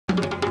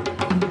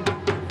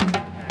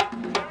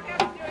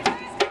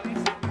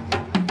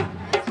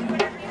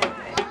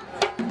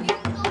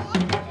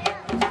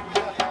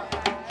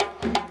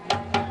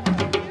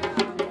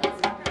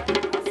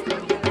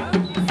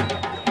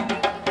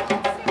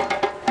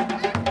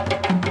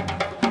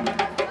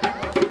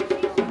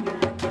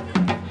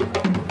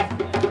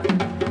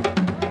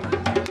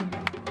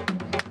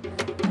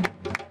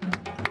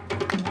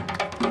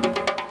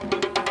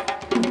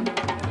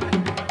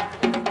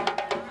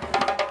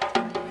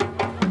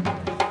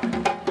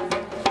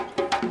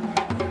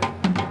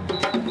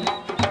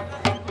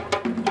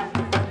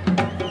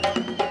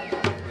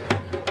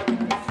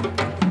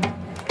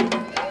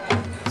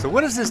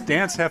does this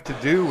dance have to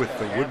do with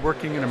the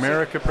Woodworking in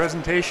America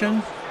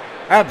presentation?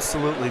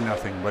 Absolutely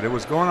nothing, but it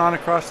was going on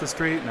across the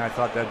street, and I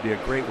thought that'd be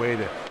a great way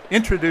to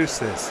introduce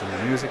this, and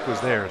the music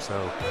was there,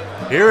 so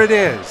here it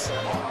is.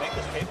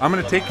 I'm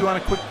going to take you on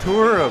a quick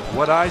tour of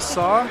what I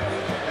saw.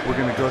 We're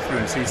going to go through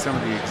and see some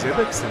of the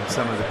exhibits and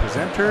some of the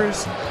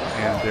presenters,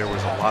 and there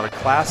was a lot of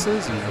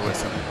classes, and there was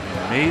some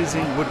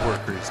amazing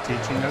woodworkers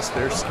teaching us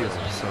their skills.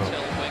 So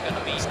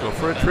let's go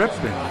for a trip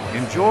and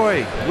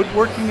enjoy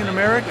Woodworking in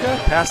America,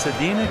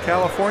 Pasadena,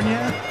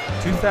 California,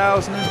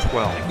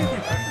 2012.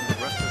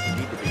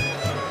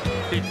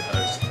 He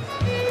does.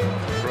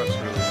 Russ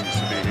really needs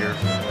to be here.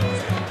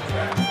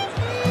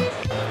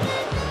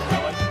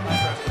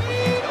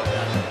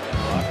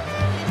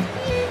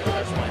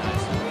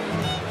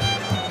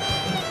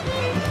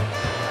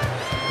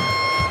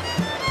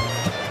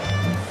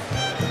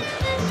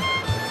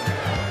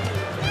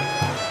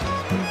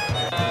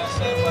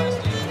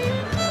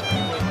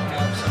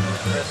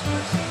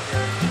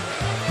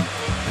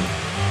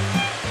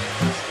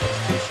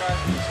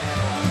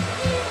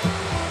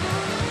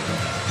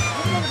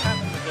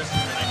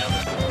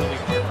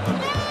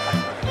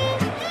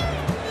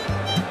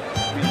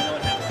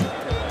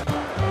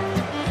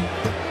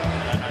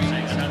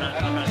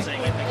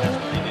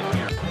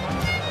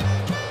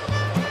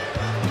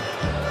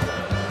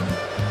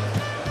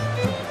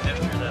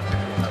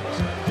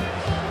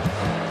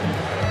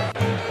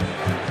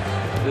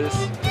 This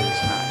is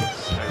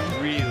nice. I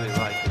really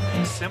like it.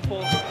 It's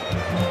simple,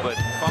 but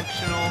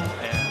functional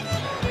and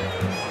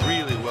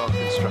really well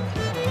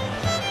constructed.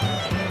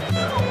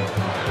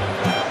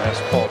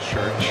 That's Paul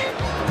Church.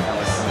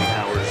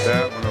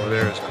 That one over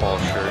there is Paul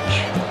Church.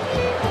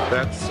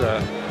 That's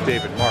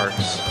David Marks.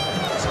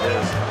 Yes, it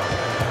is.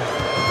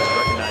 Just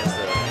recognize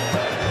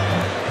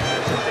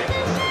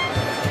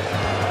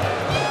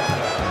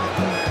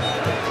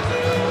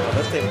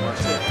that's David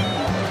Marks too.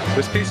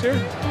 This piece here?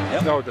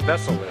 Yep. No, the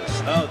vessel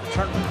is. Oh, the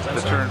tournament.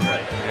 The tournament,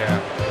 right. Yeah.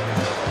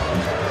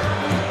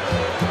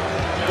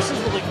 This is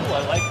really cool.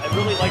 I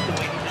really like the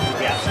way he did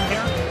the gaps in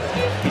here.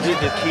 He did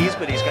the keys,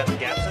 but he's got the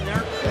gaps in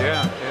there.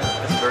 Yeah,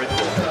 yeah. That's very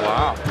cool.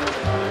 Wow.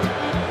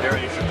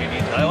 Very interesting.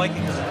 I like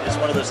it because it's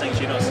one of those things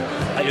you don't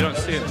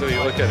see it until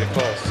you look at it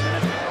close.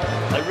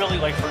 I really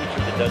like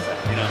furniture that does that,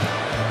 you know.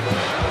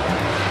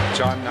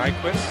 John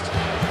Nyquist.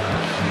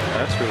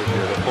 That's really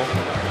beautiful.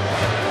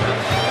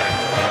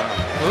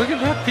 Well, look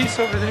at that piece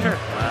over there.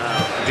 Wow.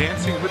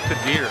 Dancing with the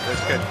deer.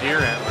 That's got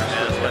deer antlers.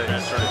 Yeah, it's got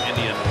that sort of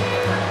Indian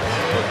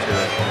look to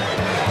it.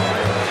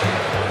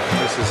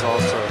 This is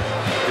also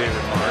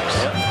David Marks.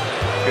 Yep.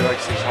 He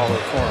likes these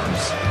hollow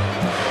forms.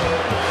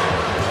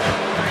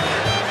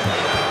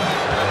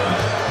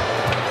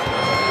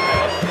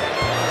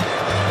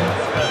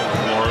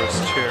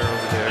 Laura's chair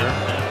over there.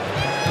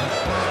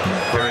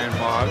 Brian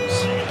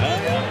Boggs.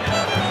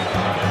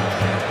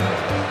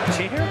 Is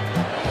he here?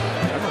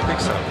 I don't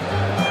think so.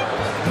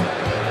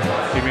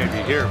 He may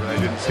be here, but I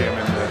didn't see him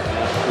in the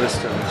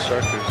list of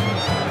instructors.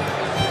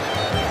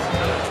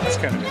 That's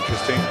kind of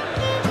interesting.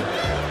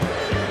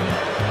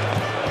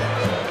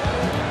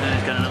 And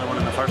he's got another one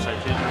on the far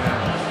side too. I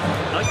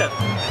like that. I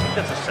think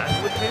that's a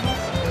sackwood table.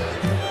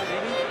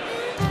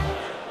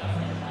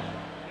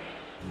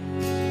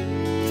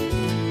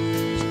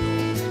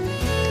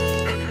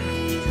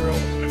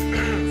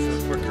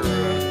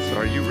 So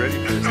are you ready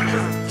for this?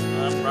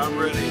 I'm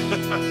ready.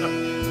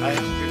 I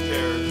am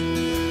prepared.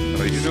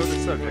 Well, you know the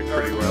subject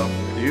pretty well.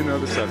 You know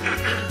the subject.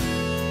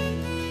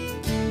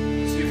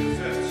 See if it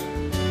fits.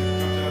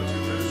 Comes out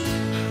too loose,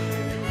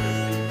 and you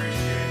increase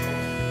the angle.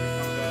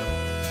 Comes out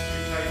too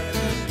tight, and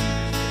this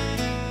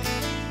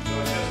so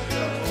I tested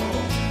it out a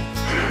little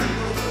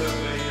bit of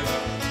the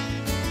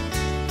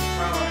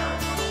trial and error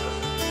process,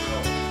 if you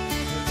will.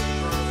 This is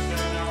sort of a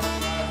 7-hour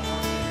drive,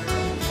 1 year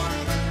in the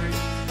wine country.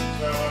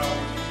 So we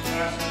took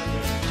classes,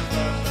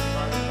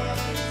 private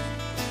classes.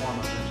 Form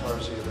of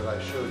intarsia that I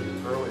showed you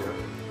earlier.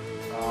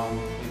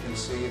 You can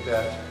see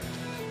that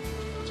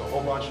it's a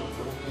whole bunch of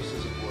little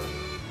pieces of wood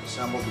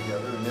assembled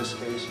together, in this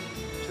case,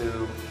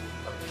 to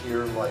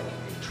appear like a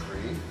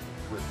tree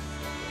with,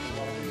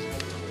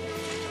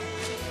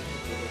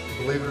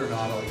 believe it or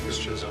not, I'll use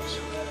chisels.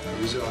 I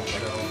use it on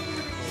show.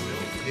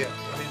 Yeah,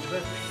 I mean,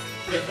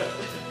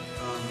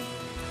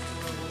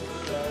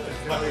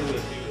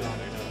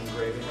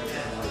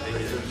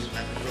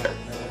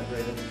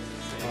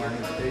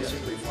 it's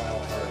basically file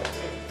hard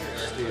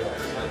steel.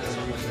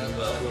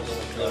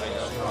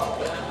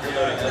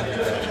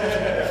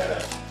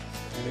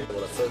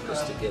 Able to focus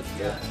to get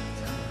the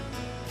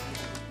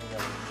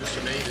Just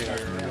amazing, there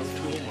are no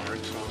tool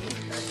marks on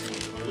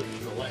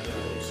the left.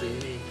 See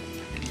any?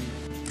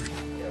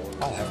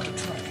 I'll have to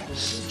try it.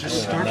 Just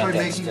start by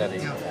making,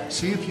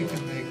 see if you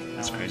can make.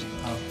 That's crazy.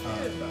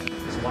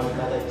 one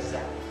another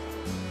exact.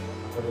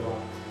 Put it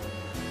on.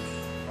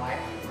 Right?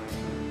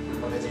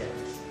 What is it?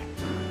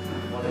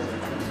 What is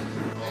it?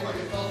 Nobody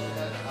felt they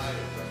had to hide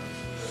it from me.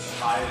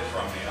 Hide it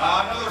from me.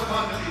 Another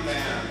fun to be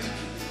banned.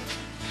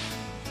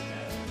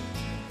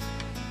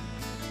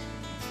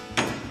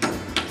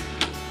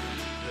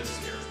 This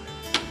scares me.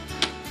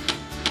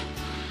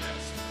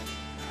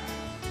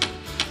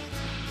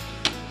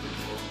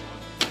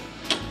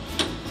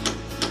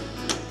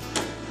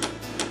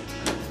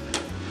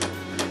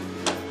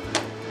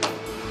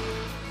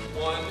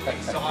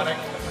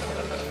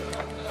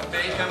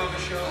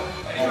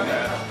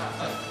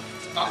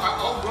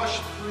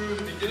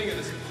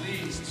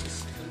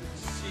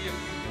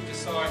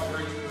 decide where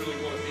you really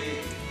want to be.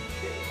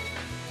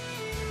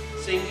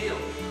 Same deal.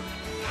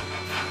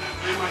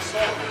 In my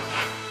soul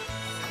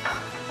now.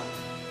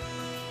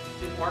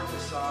 Didn't mark the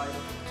side.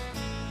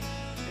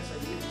 Guess I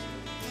needed to.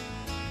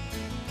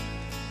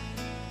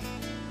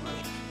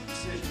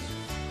 Decisions.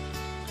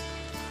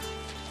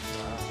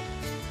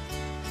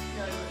 You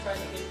know, we're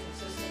trying to get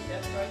consistent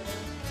depth right now.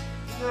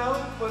 No,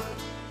 but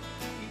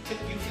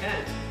you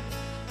can.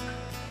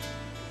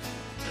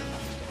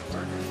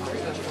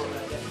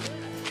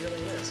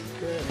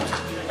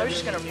 I was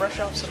just gonna brush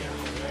off some.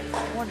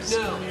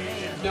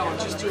 No, I'm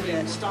just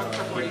doing stock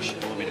preparation.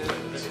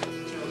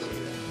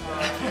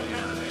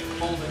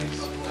 Moldings.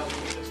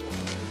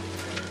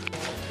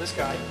 This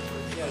guy.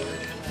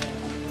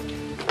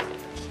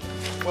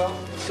 Well,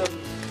 so it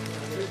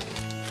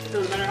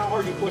doesn't matter how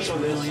hard you push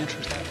on this.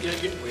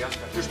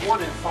 There's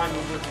one in fine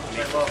movement.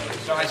 I love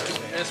it. Guys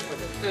doing this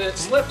with it. And it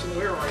slipped and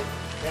we're right.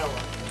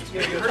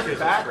 You hurt your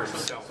back or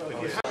something.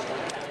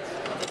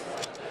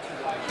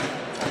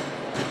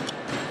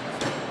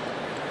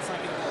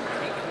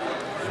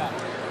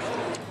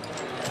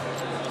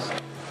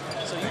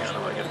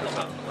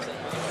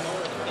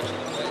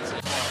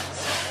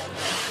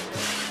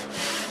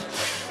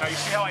 Now you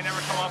see how I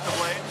never come off the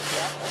blade?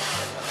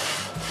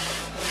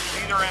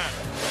 Either end.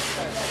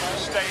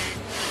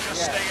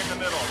 Just stay in the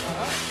middle.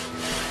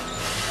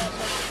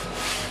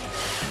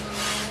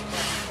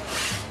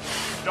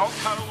 Don't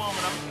cut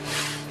aluminum.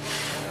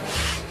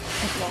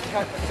 Don't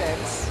cut the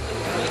fence.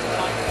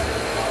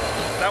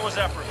 That was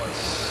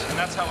effortless, and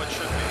that's how it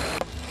should be.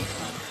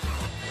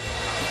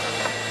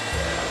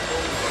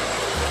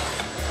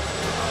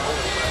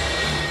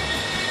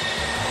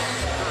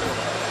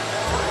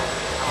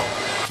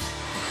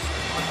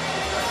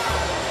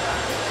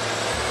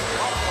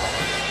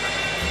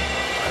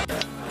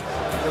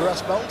 The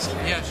rust bouncing,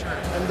 Yeah, sure.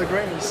 and the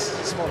grain is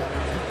smaller.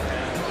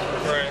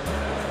 Right.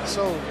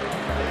 So,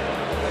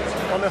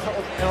 on the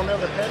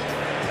other hand,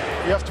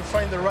 you have to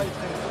find the right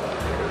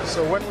angle.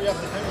 So when we have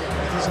the angle,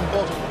 it is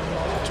important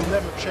to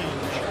never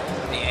change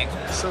The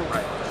angle. So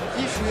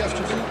if we have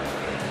to do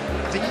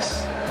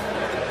this,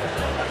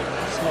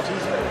 it's not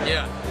easy.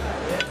 Yeah.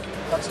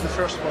 That's the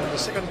first one. The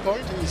second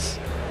point is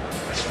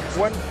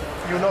when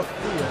you knock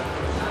here,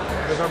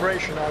 the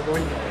vibration are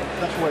going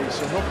that way,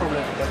 so no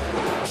problem. But that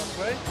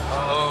way.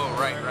 Oh,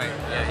 right.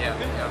 Yeah.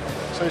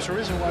 So it's the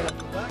reason why I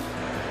go back.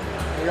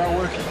 We are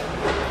working.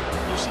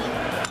 You see,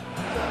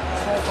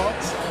 4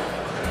 parts.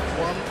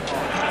 1, 2,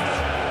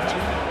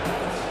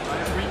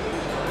 3.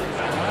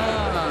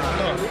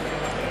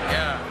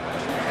 Yeah.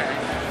 Okay.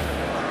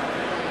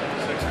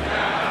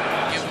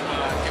 Give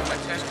him a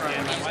test run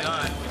when he's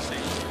done.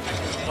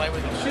 Play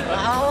with him. Well,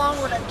 how long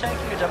would it take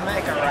you to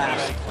make a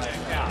raft?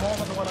 More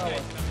than 1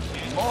 hour.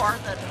 More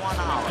than 1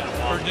 hour.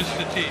 Or just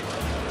the teeth.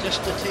 Just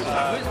the tip. I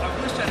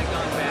wish I'd have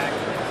gone back.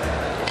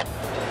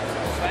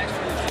 Last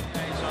year, the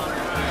guys on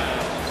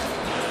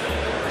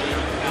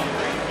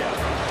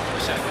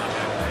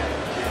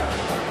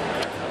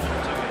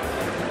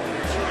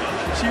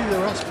See the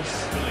rust is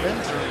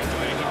bent.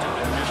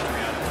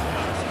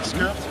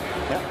 Skirt.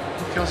 Yeah.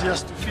 Because he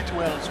has to fit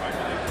well.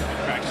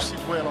 To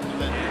sit well on the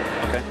bed.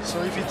 Okay.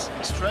 So if it's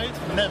straight,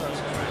 it never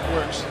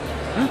works.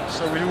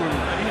 So we will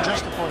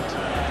just a point.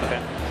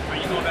 Okay. Are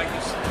you going back to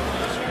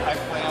I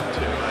plan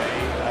to.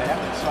 I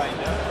haven't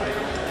signed up.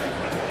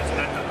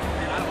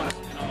 I don't want to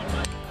spend all the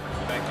money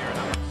back there and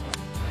I'm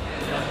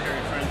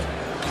very friends.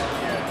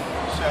 Yeah.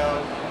 So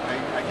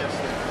I guess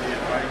the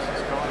advice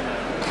is going to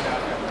look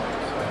out that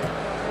website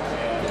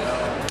and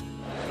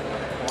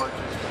or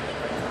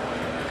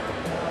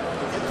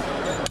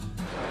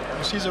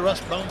just You see the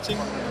rust bouncing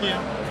here?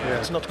 Yeah.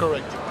 It's not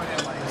correct.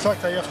 In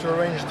fact, I have to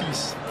arrange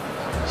this.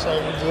 So I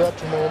will do that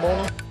tomorrow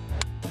morning.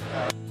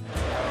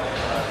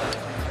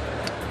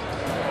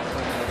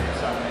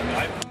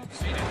 I've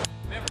seen it.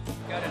 Never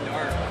got into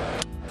art.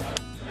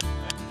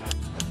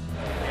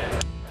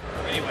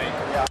 Anyway.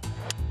 Yeah.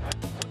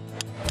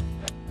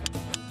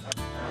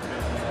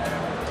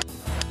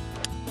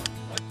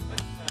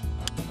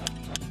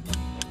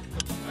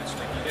 It's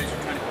like you guys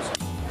are trying to put some.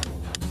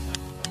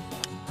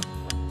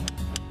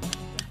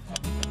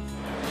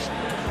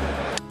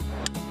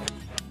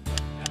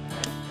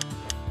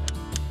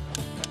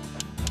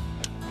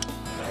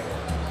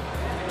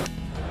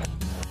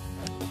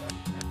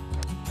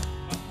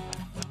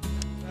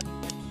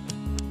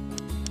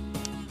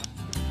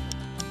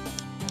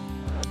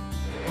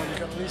 You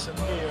can listen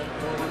here,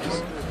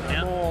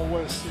 more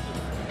well seated,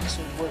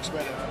 so it works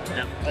better.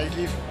 Yeah. I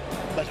give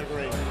better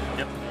grade.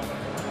 Yep.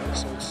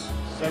 So it's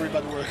very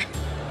bad work.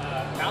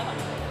 Alan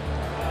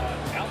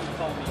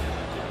told me.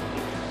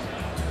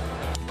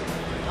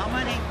 How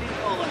many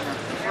people are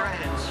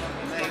friends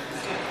make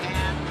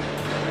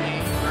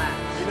handmade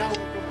rafts? In our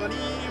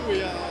company, we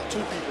are 2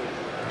 people,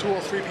 2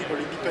 or 3 people,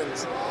 it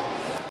depends.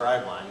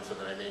 drive line so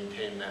that I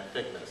maintain that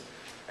thickness.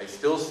 I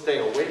still stay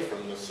away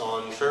from the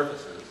sawn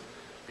surfaces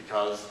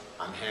because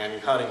I'm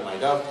hand cutting my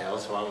dovetail,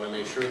 so I want to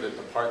make sure that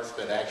the parts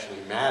that actually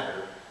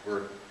matter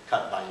were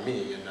cut by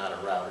me and not a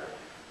router.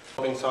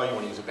 saw, you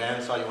want to use a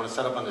bandsaw, you want to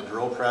set up on the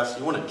drill press,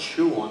 you want to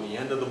chew on the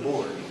end of the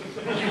board.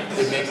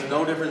 It makes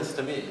no difference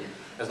to me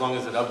as long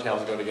as the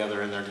dovetails go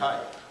together and they're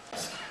tight.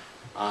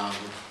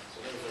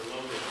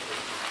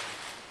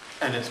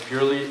 And it's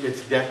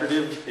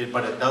decorative,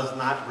 but it does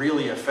not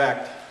really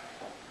affect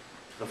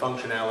the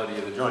functionality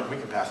of the joint. We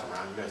can pass them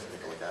around, you guys can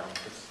take a look at them.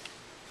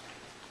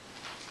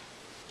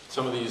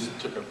 Some of these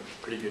took a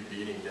pretty good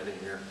beating getting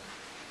here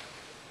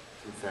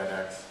from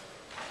FedEx.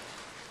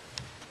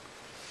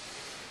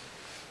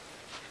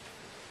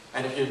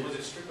 And if you, Was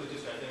it strictly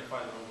just to identify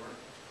the homework?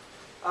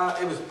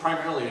 it was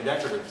primarily a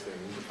decorative thing.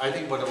 I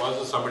think what it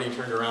was is somebody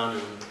turned around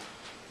and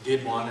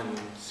did one and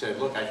said,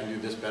 look, I can do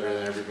this better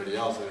than everybody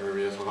else, and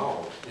everybody else went,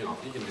 oh, you know,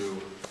 if you can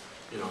do,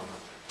 you know,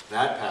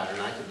 that pattern,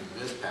 I can do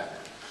this pattern.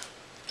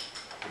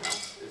 You know,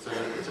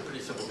 it's a pretty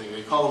simple thing.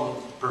 They call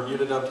them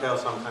Bermuda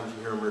dovetails. Sometimes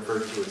you hear them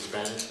referred to as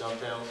Spanish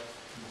dovetails.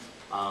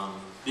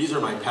 These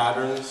are my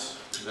patterns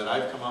that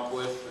I've come up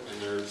with,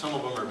 and some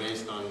of them are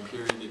based on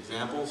period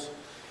examples.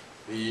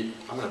 I'm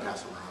going to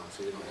pass them around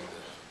so you don't need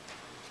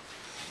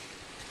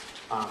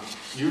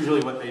this.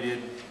 Usually what they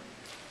did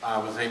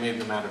was they made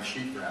them out of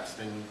sheet brass,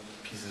 thin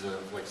pieces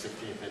of like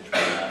 16th inch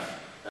brass.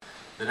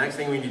 The next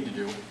thing we need to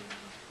do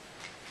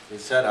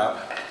is set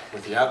up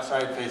with the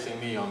outside facing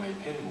me on my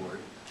pin board,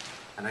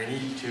 and I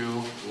need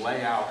to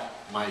lay out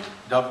my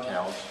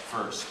dovetails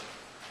first.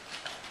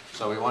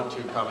 So we want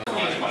to come in.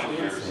 Wow, look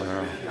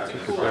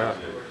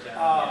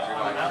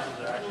at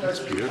that. That's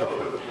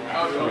beautiful.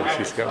 Oh,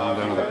 she's got one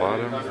down at the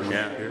bottom.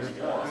 Yeah. Here.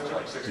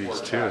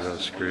 These two of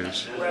those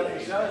screws. There's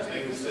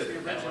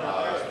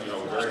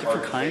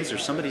different kinds.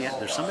 There's somebody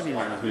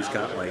now who's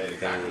got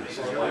like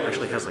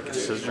actually has like a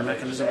scissor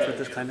mechanism for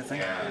this kind of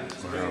thing.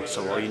 Wow.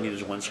 So all you need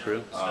is one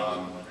screw.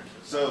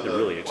 They're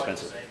really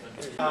expensive.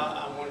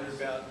 I wondered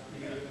about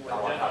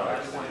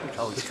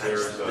Oh,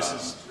 guys, this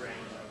is.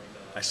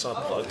 I saw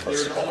a blog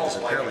post about this.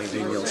 Apparently,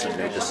 Dean Nielsen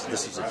made this.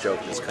 This is a joke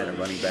that's kind of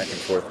running back and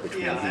forth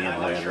between he and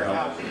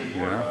Vanderhelm.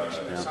 Yeah.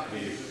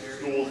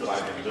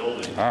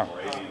 Wow.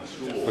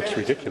 Looks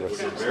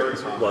ridiculous.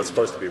 Well, it's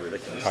supposed to be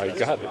ridiculous. I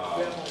got it.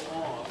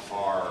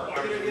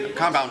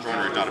 Compound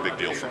joinery is not a big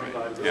deal for me,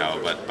 you know.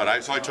 But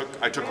I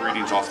took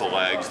readings off the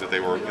legs that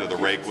they were, you know, the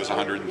rake was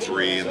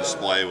 103 and the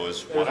splay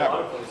was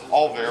whatever.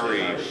 All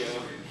very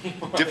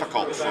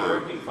difficult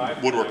for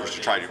woodworkers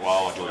to try to,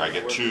 well, do I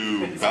get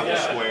two bevel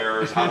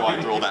squares? How do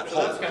I drill that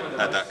hole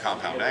at that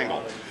compound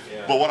angle?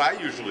 But what I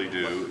usually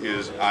do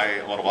is,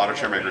 what a lot of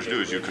chair makers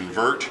do is you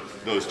convert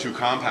those two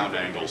compound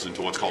angles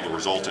into what's called the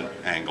resultant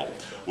angle,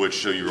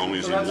 which so you're only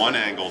using one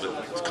angle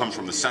that comes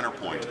from the center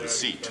point of the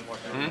seat.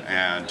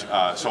 And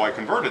so I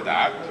converted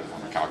that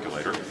on a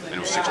calculator, and it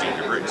was 16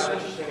 degrees.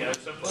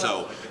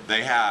 So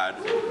they had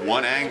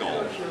one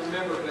angle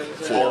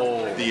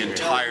for the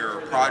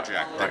entire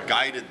project that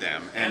guided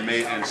them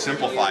and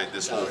simplified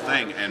this whole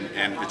thing, and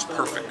it's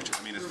perfect.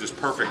 I mean, it's this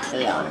perfect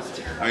form.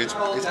 I mean,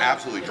 it's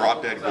absolutely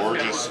drop dead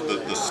gorgeous,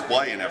 the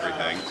splay and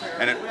everything,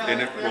 and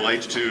it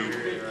relates to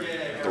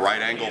the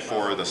right angle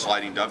for the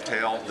sliding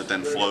dovetail that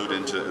then flowed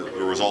into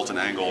the resultant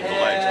angle of the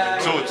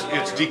legs. So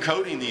it's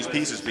decoding these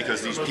pieces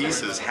because these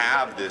pieces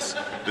have this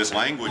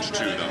language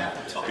to them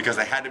because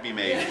they had to be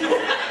made, you know,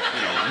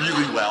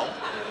 really well.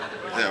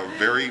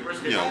 Very,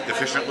 you know,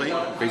 efficiently.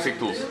 Basic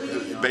tools.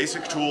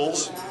 Basic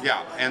tools,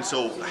 yeah. And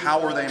so how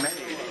were they made?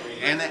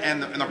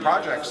 And the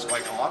projects,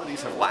 like a lot of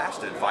these have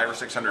lasted 500 or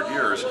 600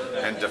 years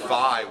and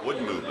defy wood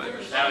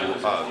movement,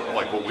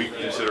 like what we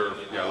consider,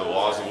 you know, the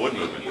laws of wood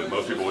movement that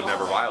most people would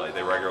never violate.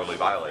 They regularly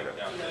violate it.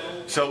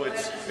 So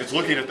it's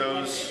looking at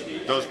those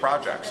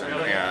projects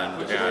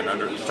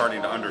and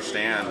starting to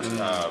understand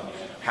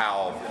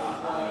how.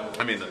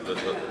 I mean,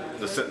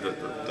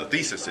 the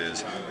thesis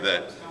is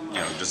that, you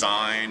know,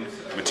 design,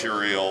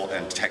 material,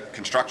 and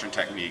construction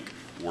technique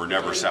were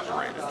never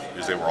separated,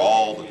 because they were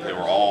all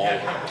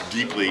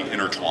deeply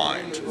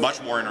intertwined,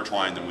 much more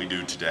intertwined than we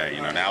do today.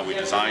 You know, now we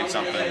design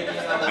something,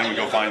 then we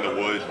go find the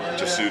wood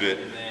to suit it,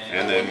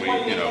 and then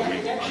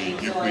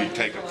we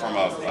take it from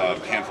a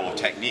handful of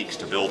techniques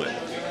to build it.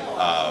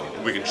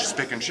 We can just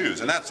pick and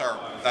choose, and that's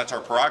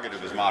our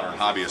prerogative as modern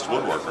hobbyist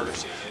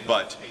woodworkers.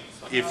 But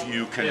if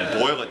you can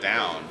boil it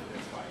down,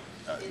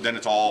 then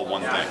it's all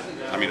one thing.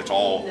 I mean,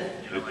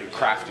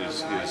 craft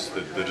is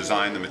the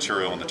design, the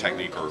material, and the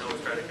technique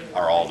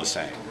are all the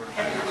same.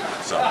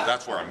 So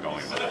that's where I'm going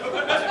with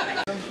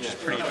it. Which is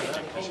pretty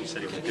interesting because he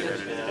said he was good at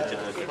it. It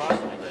didn't look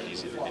that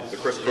easy to do.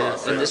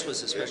 And this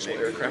was a special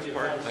aircraft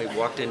part. I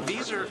walked in.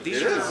 These are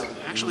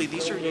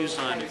used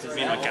on,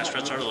 you know, gas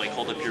struts are to like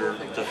hold up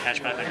the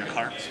hatchback on your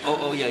car.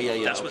 Oh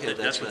yeah. That's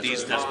what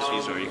these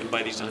are. You can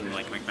buy these on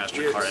like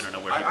McMaster Car. I don't know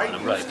where you buy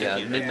them. Right. Yeah.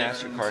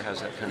 McMaster Car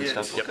has that kind of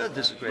stuff. Well, good.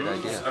 This is a great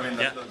idea.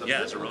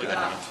 Yeah. It's a really good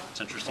idea.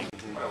 It's interesting.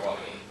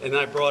 And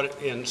I brought it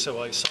in,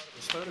 so I saw it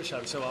was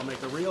Photoshopped, so I'll make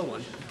the real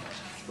one.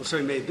 Well, so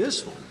he made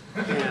this one,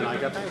 and I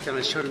got back and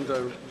I showed him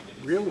the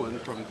real one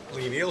from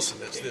Lee Nielsen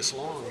that's this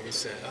long, and he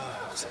said,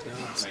 "Oh, I said, no,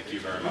 Thank you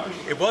very much.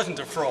 it wasn't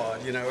a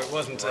fraud, you know, it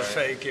wasn't a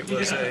fake, it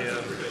was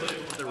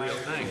the real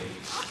thing."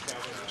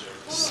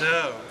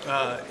 So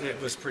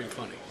it was pretty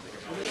funny.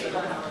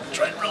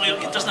 Try it really.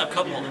 It doesn't have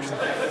cup holders.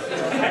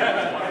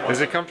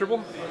 Is it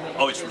comfortable?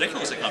 Oh, it's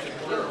ridiculously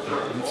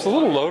comfortable. It's a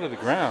little low to the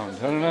ground.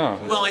 I don't know.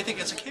 Well, I think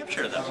it's a camp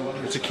chair, though.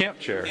 It's a camp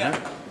chair, Yeah.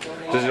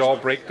 huh? Does it all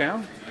break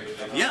down?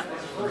 Yeah.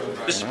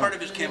 This is part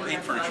of his campaign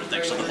furniture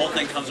thing, so the whole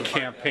thing comes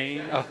apart.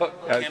 Campaign?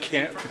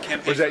 Campaign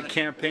Was that furniture.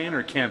 campaign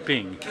or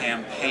camping?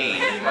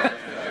 Campaign.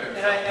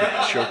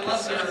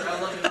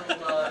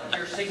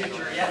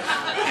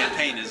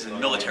 Campaign is in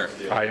military.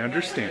 I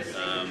understand.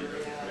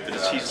 But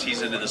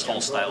he's into this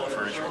whole style of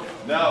furniture.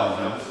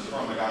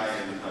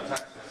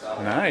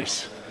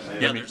 Nice.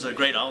 Yeah, there's a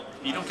great.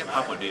 You don't get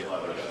Popular, do you?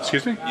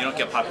 Excuse me? You don't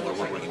get Popular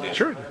Woodworking, do you?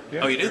 Sure.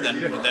 Yeah. Oh, you do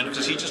then? Then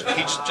because he just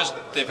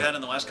they've had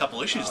in the last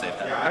couple issues they've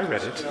had. I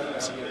read it.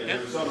 Yeah.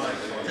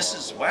 This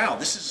is wow.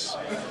 This is.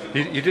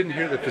 You didn't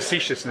hear the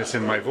facetiousness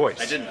in my voice.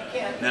 I didn't.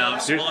 No.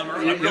 You're-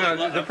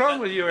 Well, the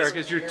problem with you, Eric,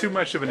 is you're too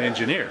much of an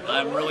engineer.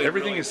 I'm really.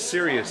 Everything is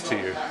serious to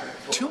you.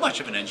 Too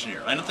much of an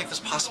engineer. I don't think that's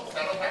possible.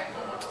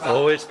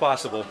 Oh, it's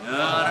possible.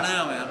 No, I don't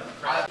know, man.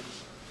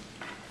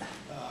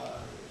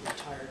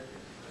 Retired,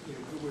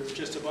 we were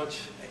just a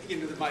bunch,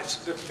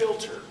 the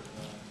filter,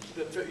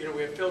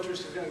 we have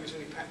filters, we don't use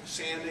any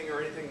sanding or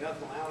anything,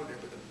 nothing around it,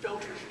 but the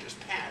filters are just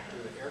packed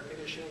with air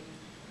conditioning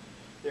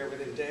there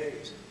within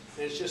days.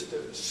 And it's just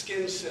the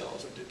skin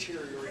cells of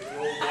deteriorating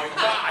old white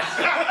guys.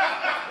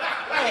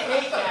 I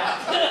hate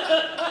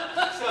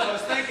that. So I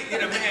was thinking,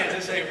 man,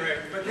 this ain't right.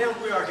 But now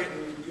we are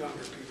getting younger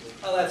people.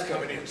 Oh, that's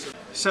coming in.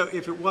 So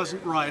if it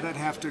wasn't right, I'd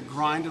have to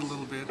grind it a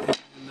little bit and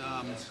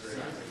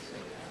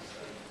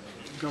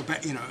go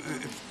back,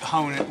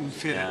 hone it and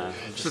fit Yeah, it.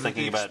 I'm just so that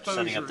thinking the about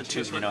setting up exposure the is two,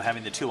 just right.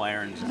 having the two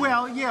irons.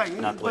 Well, yeah,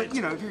 not but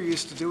blades. if you're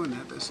used to doing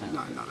that, that's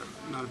not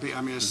a big.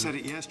 I mean, I set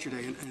it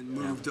yesterday and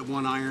moved the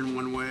one iron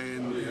one way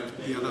and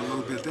the other a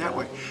little bit that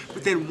way.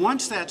 But then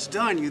once that's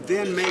done, you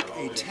then make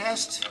a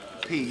test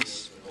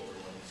piece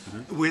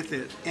with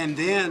it, and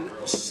then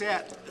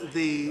set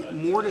the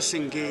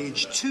mortising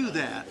gauge to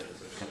that.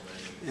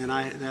 And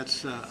I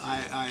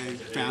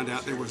found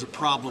out there was a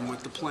problem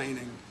with the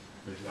planing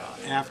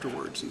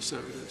afterwards, and so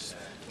that's.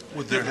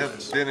 Would there have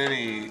been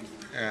any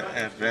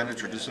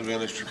advantage or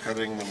disadvantage to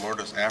cutting the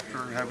mortise after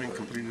having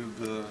completed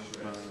the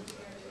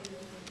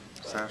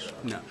sash?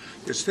 No,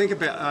 just think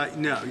about,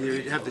 no,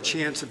 you have the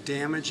chance of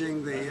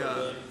damaging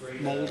the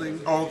molding.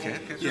 Oh, okay.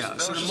 Yeah,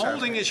 so the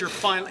molding is your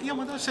final, yeah,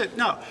 well, that's it.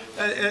 No,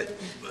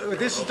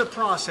 this is the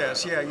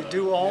process. Yeah, you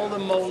do all the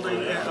molding,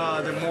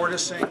 the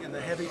mortising and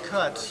the heavy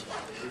cuts,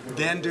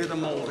 then do the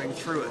molding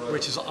through it,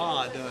 which is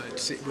odd,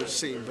 it would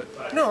seem,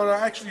 but. No,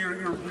 actually,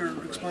 your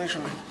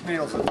explanation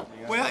nails it.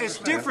 Well, it's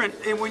different,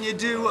 and when you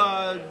do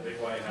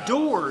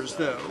doors,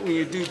 though, when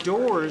you do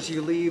doors,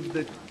 you leave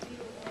the,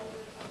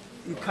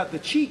 you cut the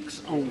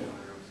cheeks only.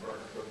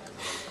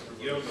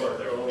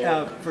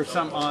 For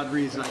some odd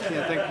reason, I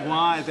can't think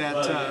why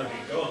that,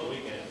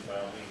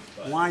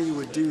 why you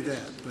would do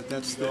that, but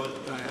that's the,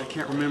 I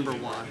can't remember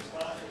why.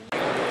 The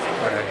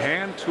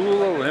Hand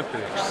Tool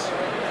Olympics.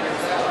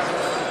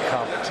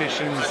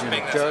 Competitions in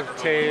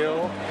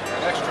dovetail,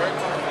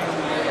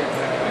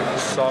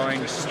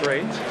 sawing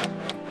straight.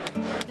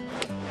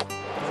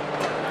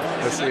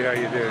 Let's see how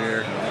you do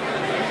here.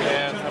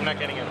 Yeah, I'm not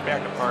getting it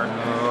back apart.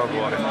 Oh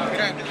boy. Not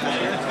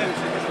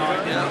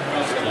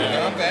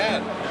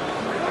bad.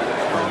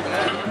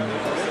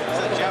 Is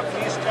it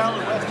Japanese style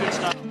or Western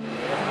style?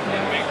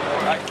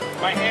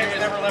 My hands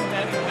never left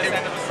this end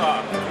of the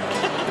saw.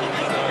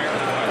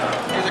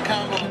 Here's a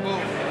combo of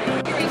both.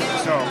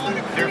 So,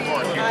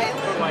 therefore, if you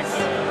put like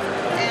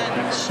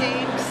and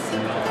shapes.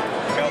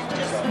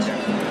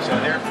 So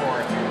therefore,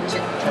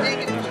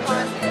 Negative,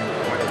 positive.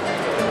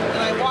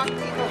 And I walk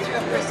people through a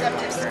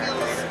perceptive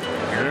skills.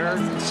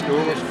 American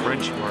School of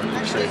French Work.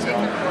 Actually, take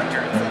the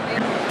portraits of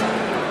it.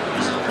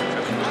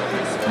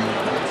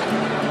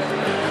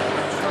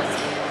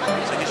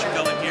 So I guess you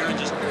go in here and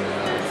just.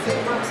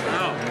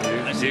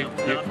 Oh, I see. You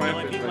clamp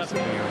it.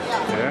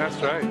 Yeah,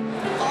 that's right.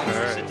 All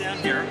Sit right. down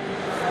here.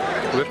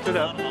 Lift it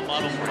up. I'll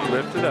model for you.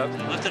 Lift it up.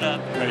 Lift it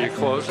up. Now you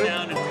close it.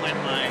 Down and clamp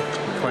my.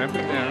 Clamp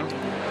it down.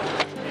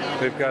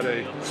 They've got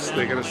a,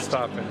 they got a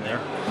stop in there.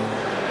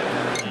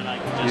 And I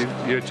can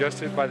just. You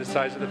adjust it by the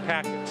size of the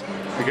packet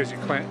because you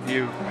clamp,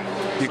 you So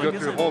I go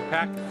guess through the whole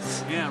packet.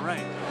 Yeah,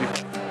 right.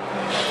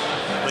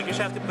 Like you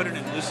just have to put it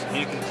in loose.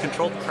 You can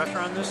control the pressure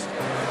on this.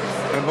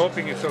 I'm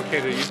hoping it's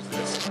okay to use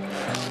this.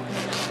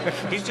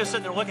 He's just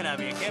sitting there looking at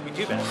me. It can't be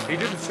too bad. He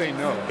didn't say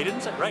no. He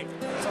didn't say right.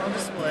 it's on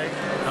display.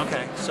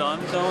 Okay, so I'm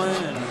going,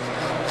 and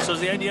so is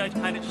the idea I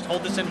kind of just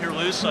hold this in here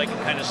loose so I can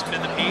kind of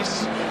spin the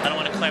piece. I don't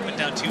want to clamp it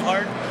down too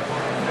hard.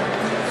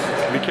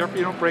 Be careful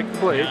you don't break the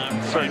blade. Yeah, I'm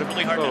It's trying starting to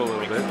really hard flow not a to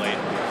little break the bit. blade.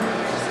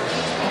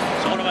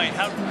 So what am I?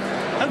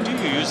 How do you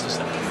use this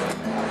thing?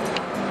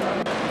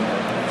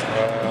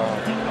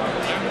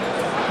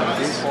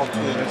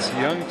 That's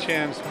Young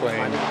Chan's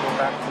plane.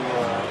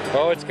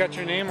 Oh, it's got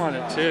your name on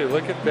it too.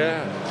 Look at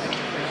that.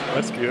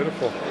 That's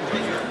beautiful.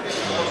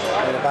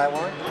 Want to buy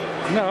one?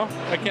 No,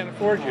 I can't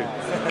afford you.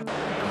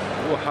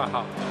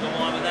 Wow. Go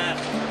on with that.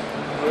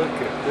 Look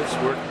at this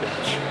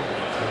workbench.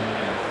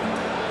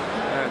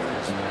 That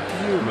is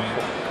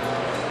beautiful.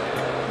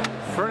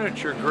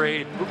 furniture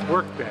grade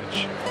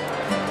workbench.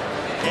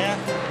 Yeah.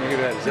 Look at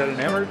that. Is that an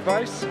Emmert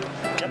Vice?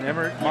 An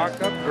Emmert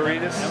mock-up,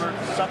 Veritas? Emmert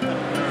something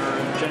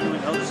or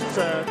genuine. Oh, this is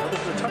a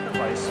Tucker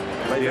Vice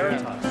by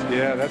Veritas.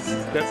 Yeah,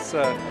 that's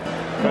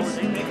What were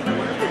they making? I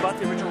wonder if they bought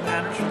the original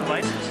patterns from the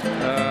Vices.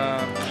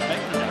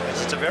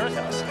 It's a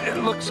Veritas. It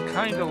looks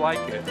kind of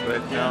like it,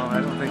 but no, I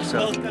don't think so.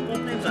 Well, it's got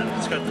both names on it.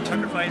 It's got the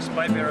Tucker Vice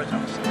by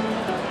Veritas.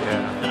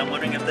 Yeah. And I'm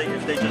wondering if they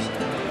just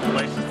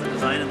licensed the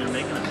design and they're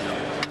making it now.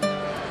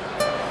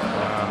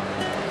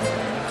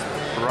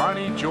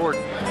 Ronnie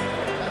Jordan.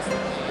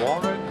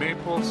 Walnut,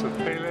 maple,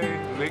 sapele,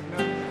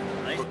 lignum,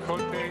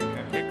 cocote,